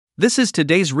This is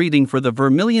today's reading for the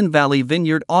Vermilion Valley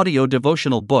Vineyard audio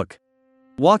devotional book,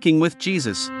 Walking with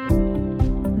Jesus.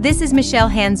 This is Michelle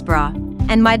Hansbraugh,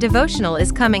 and my devotional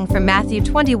is coming from Matthew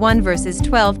 21 verses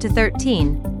 12 to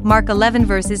 13, Mark 11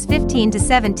 verses 15 to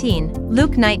 17,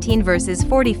 Luke 19 verses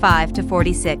 45 to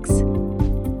 46.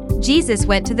 Jesus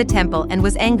went to the temple and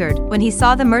was angered when he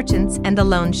saw the merchants and the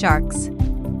loan sharks.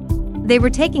 They were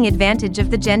taking advantage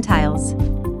of the Gentiles.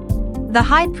 The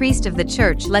high priest of the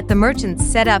church let the merchants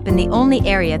set up in the only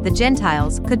area the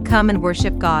Gentiles could come and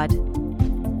worship God.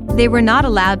 They were not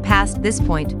allowed past this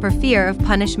point for fear of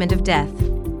punishment of death.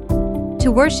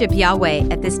 To worship Yahweh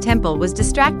at this temple was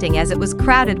distracting as it was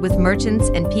crowded with merchants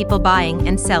and people buying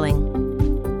and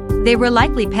selling. They were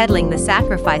likely peddling the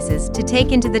sacrifices to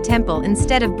take into the temple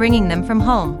instead of bringing them from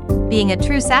home, being a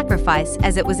true sacrifice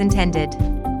as it was intended.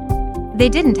 They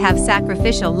didn't have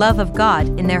sacrificial love of God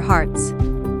in their hearts.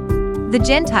 The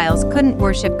Gentiles couldn't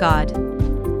worship God.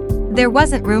 There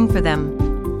wasn't room for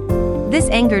them. This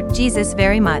angered Jesus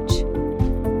very much.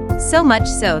 So much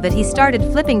so that he started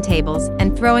flipping tables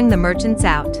and throwing the merchants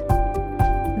out.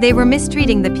 They were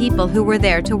mistreating the people who were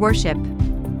there to worship.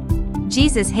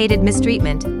 Jesus hated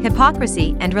mistreatment,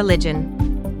 hypocrisy, and religion.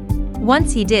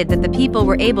 Once he did that, the people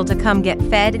were able to come get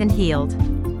fed and healed.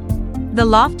 The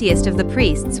loftiest of the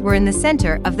priests were in the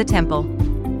center of the temple.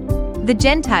 The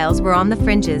Gentiles were on the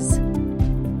fringes.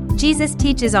 Jesus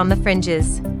teaches on the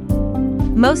fringes.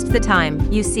 Most of the time,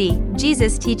 you see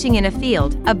Jesus teaching in a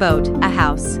field, a boat, a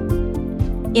house.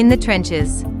 In the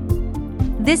trenches.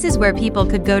 This is where people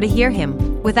could go to hear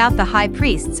him, without the high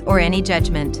priests or any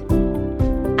judgment.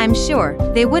 I'm sure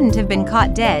they wouldn't have been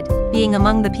caught dead, being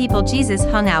among the people Jesus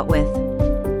hung out with.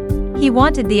 He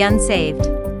wanted the unsaved.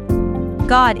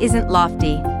 God isn't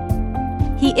lofty.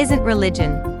 He isn't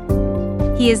religion.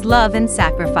 He is love and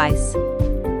sacrifice.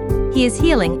 He is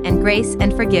healing and grace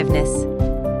and forgiveness.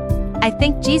 I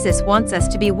think Jesus wants us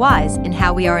to be wise in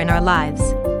how we are in our lives.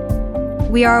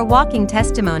 We are a walking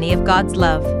testimony of God's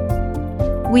love.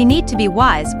 We need to be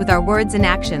wise with our words and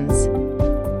actions.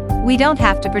 We don't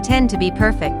have to pretend to be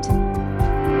perfect.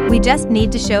 We just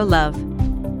need to show love.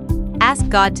 Ask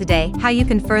God today how you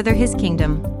can further His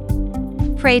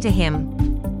kingdom. Pray to Him.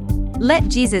 Let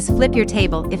Jesus flip your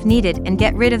table if needed and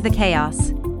get rid of the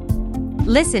chaos.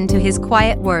 Listen to His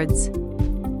quiet words.